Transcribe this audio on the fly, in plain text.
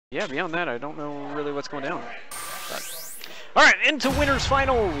Yeah, beyond that, I don't know really what's going down. Alright, into winners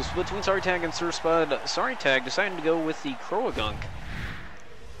finals between SorryTag and SirSpudd. SorryTag deciding to go with the Croagunk.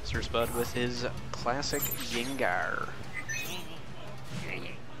 SirSpudd with his classic Gengar.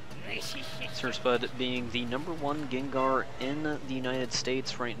 SirSpudd being the #1 Gengar in the United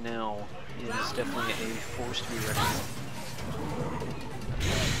States right now is definitely a force to be reckoned with.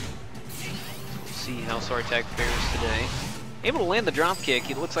 We'll see how SorryTag fares today. Able to land the drop kick.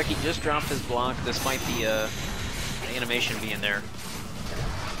 He looks like he just dropped his block despite the animation being there.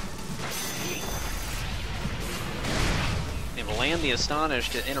 Able to land the Astonish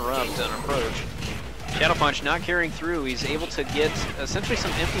to interrupt an approach. Shadow Punch not carrying through. He's able to get essentially some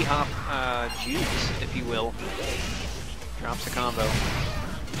empty hop juice, if you will. Drops a combo.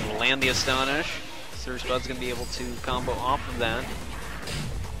 Able to land the Astonish. SirSpudd's going to be able to combo off of that.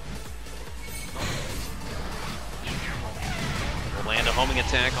 Land a homing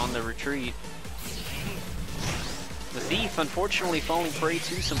attack on the retreat. The Thief, unfortunately, falling prey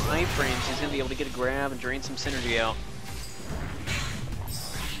to some iframes. He's going to be able to get a grab and drain some synergy out.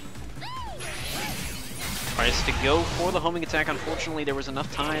 Tries to go for the homing attack. Unfortunately, there was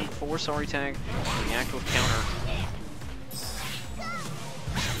enough time for SorryTag to react with counter.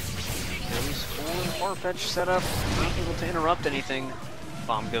 Goes for the far-fetched setup. Not able to interrupt anything.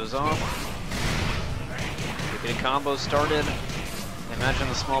 Bomb goes off. Get a combo started. I imagine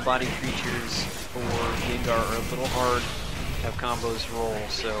the small body creatures for Gengar are a little hard to have combos roll,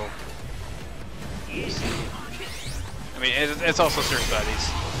 so we'll see. I mean, it's also SirSpudd. He's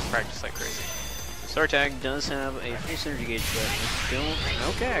practiced like crazy. SorryTag does have a full synergy gauge,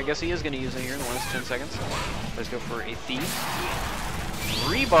 but okay, I guess he is going to use it here in the last 10 seconds. Let's go for a Thief.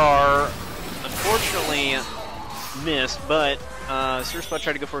 Rebar, unfortunately, missed, but SirSpudd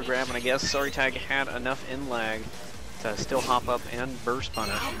tried to go for a grab, and I guess SorryTag had enough in lag to still hop up and burst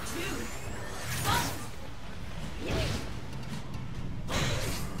punish.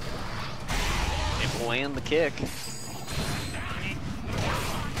 Able to land the kick.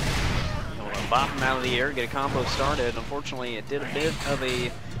 Able to bop him out of the air, get a combo started. Unfortunately, it did a bit of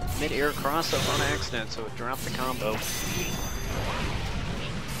a mid-air cross-up on accident, so it dropped the combo. Looks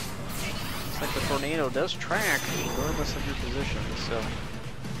like the tornado does track regardless of your position, so.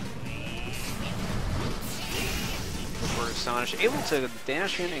 For Astonish, able to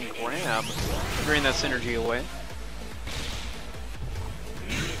dash in and grab, drain that synergy away.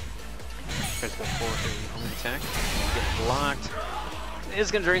 Tries to go for a homing attack. Get blocked. It's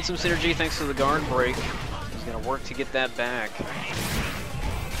going to drain some synergy thanks to the guard break. He's going to work to get that back.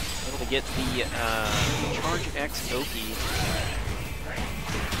 Able to get the Charge X Oki.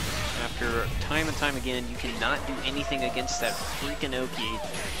 After time and time again, you cannot do anything against that freaking Oki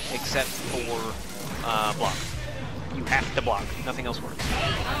except for block. You have to block. Nothing else works.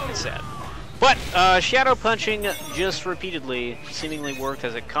 It's sad. But Shadow Punching just repeatedly seemingly worked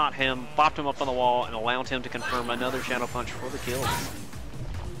as it caught him, bopped him up on the wall, and allowed him to confirm another Shadow Punch for the kill.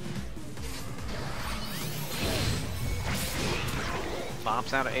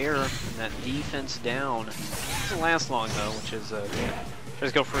 Bops out of air, and that defense down. It doesn't last long, though, which is good.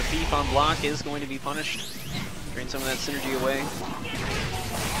 Tries to go for a Thief on block, is going to be punished. Drain some of that synergy away.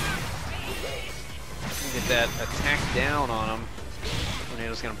 Get that attack down on him.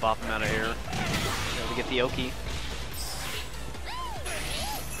 Tornado's gonna bop him out of air. Able to get the Oki.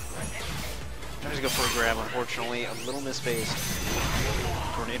 Tries to go for a grab, unfortunately. A little misspaced.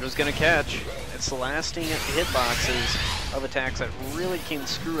 Tornado's gonna catch. It's the lasting hitboxes of attacks that really can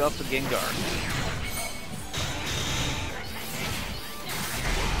screw up the Gengar.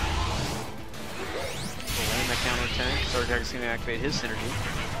 So land that counter attack. SorryTag's gonna activate his synergy.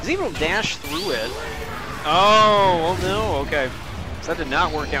 He's able to dash through it. Oh, no, okay. So that did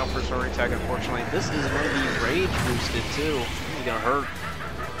not work out for SorryTag, unfortunately. This is going to be rage boosted, too. This is going to hurt.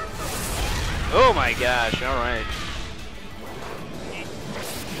 Oh my gosh, alright.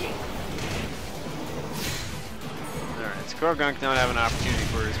 Alright, so Croagunk not having an opportunity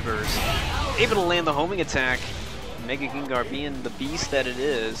for his burst. Able to land the homing attack. Mega Gengar being the beast that it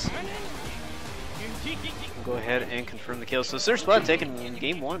is. We'll go ahead and confirm the kill. So SirSpudd taking in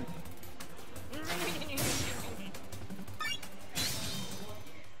game 1.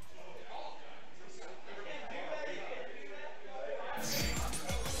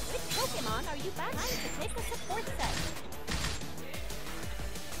 Which Pokemon are you backing to take a support set?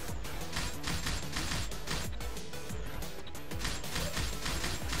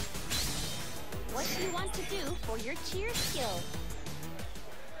 What do you want to do for your cheer skill?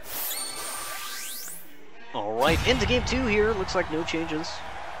 Alright, into game 2 here. Looks like no changes.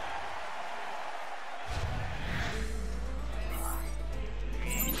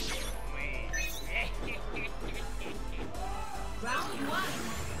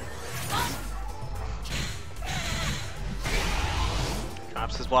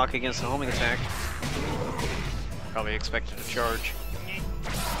 block against the homing attack. Probably expected a charge.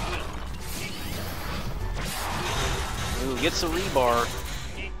 Ooh, gets a rebar.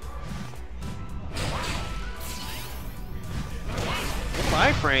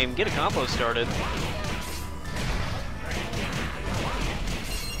 Iframe, get a combo started.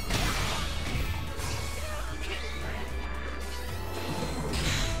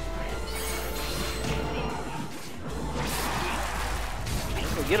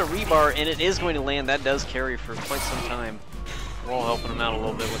 Get a rebar, and it is going to land. That does carry for quite some time. We're all helping him out a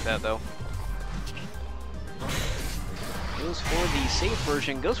little bit with that, though. Goes for the safe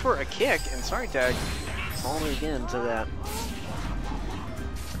version, goes for a kick, and SorryTag falling again to that.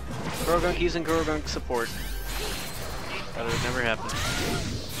 Croagunk using Croagunk support. That would never happen.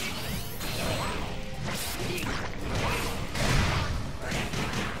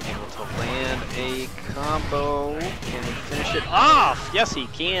 Able to land a combo and finish it off! Yes, he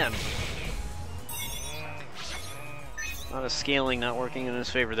can! A lot of scaling not working in his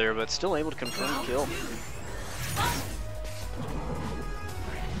favor there, but still able to confirm the kill.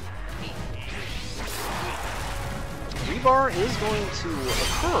 Rebar is going to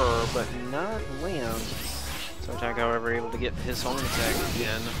occur, but not land. SorryTag, however, able to get his home attack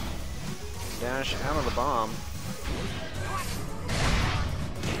again. Dash out of the bomb.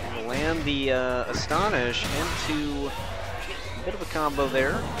 Land the Astonish into a bit of a combo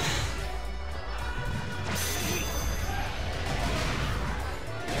there.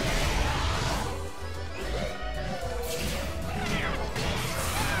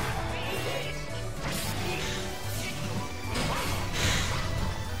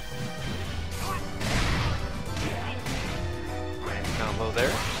 There.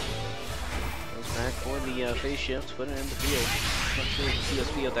 Goes back for the phase shift, put it in the field. Not sure if you can see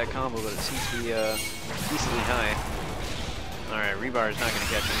us at that combo, but it seems to be decently high. Alright, Rebar is not going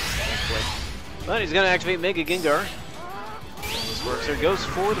to catch him, thankfully. But he's going to activate Mega Gengar. This works. There goes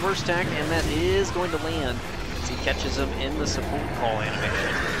for the burst attack, and that is going to land as he catches him in the support call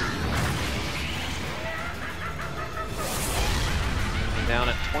animation. Down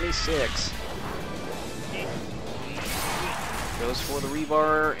at 26. Goes for the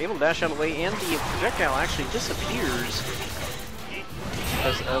rebar, able to dash out of the way, and the projectile actually disappears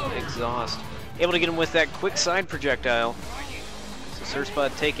because of exhaust. Able to get him with that quick side projectile. So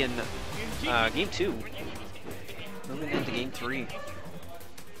SirSpudd taking game 2. Moving into game 3.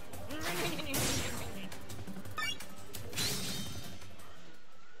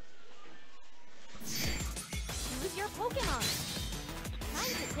 Choose your Pokemon.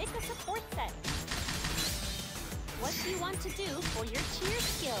 Time to pick a support set. What do you want to do for your cheer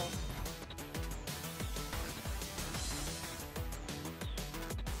skill?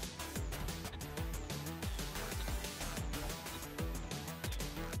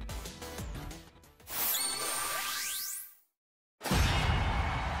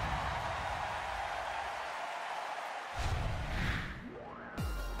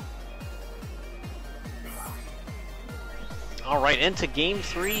 All right, into game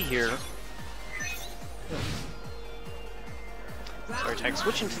 3 here. SorryTag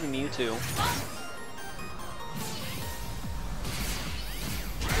switching to the Mewtwo.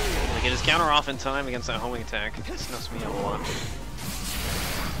 Gonna get his counter off in time against that homing attack. Snuffs me out a lot.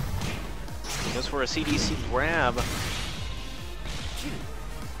 Goes for a CDC grab.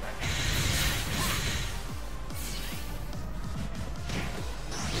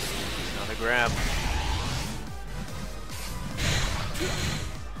 Another grab.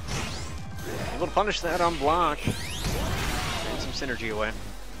 Able to punish that on block. Synergy away.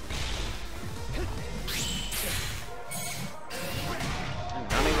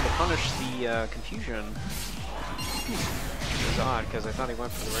 Not able to punish the confusion. It was odd because I thought he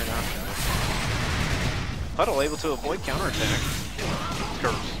went for the right option. Puddle able to avoid counterattack.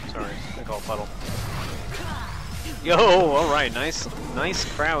 Curve, sorry, I call it Puddle. Yo, alright, nice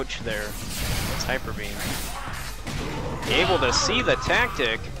crouch there. That's Hyper Beam. Able to see the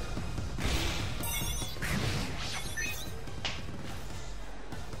tactic.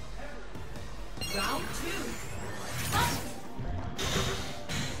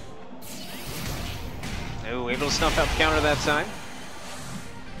 Oh, able to snuff out the counter that time.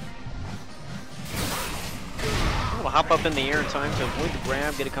 Able to hop up in the air in time to avoid the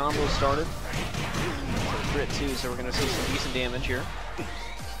grab, get a combo started. Crit 2, so we're going to see some decent damage here.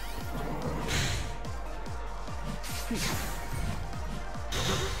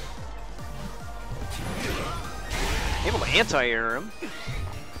 Able to anti-air him.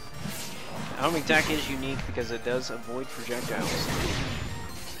 Homing attack is unique because it does avoid projectiles.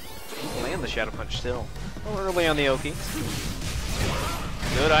 Land the Shadow Punch still. A little early on the Oki.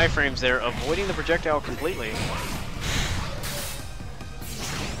 Good iframes there, avoiding the projectile completely.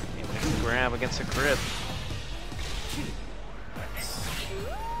 Able to grab against the grip.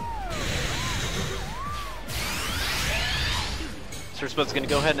 SirSpudd's going to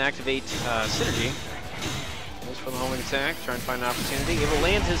go ahead and activate Synergy. Goes for the homing attack, trying to find an opportunity. Able to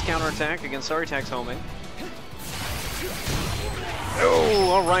land his counterattack against SorryTag's homing. Oh,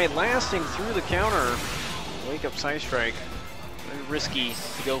 alright, lasting through the counter. Wake up Side Strike. Very risky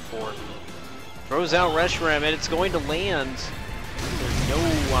to go for. Throws out Reshiram, and it's going to land. There's no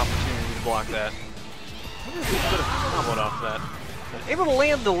opportunity to block that. I wonder if he could have comboed off that. But able to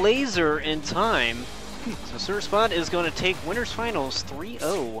land the laser in time. So SirSpudd is going to take winners finals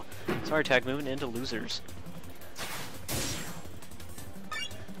 3-0. SorryTag moving into losers.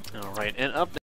 Alright, and up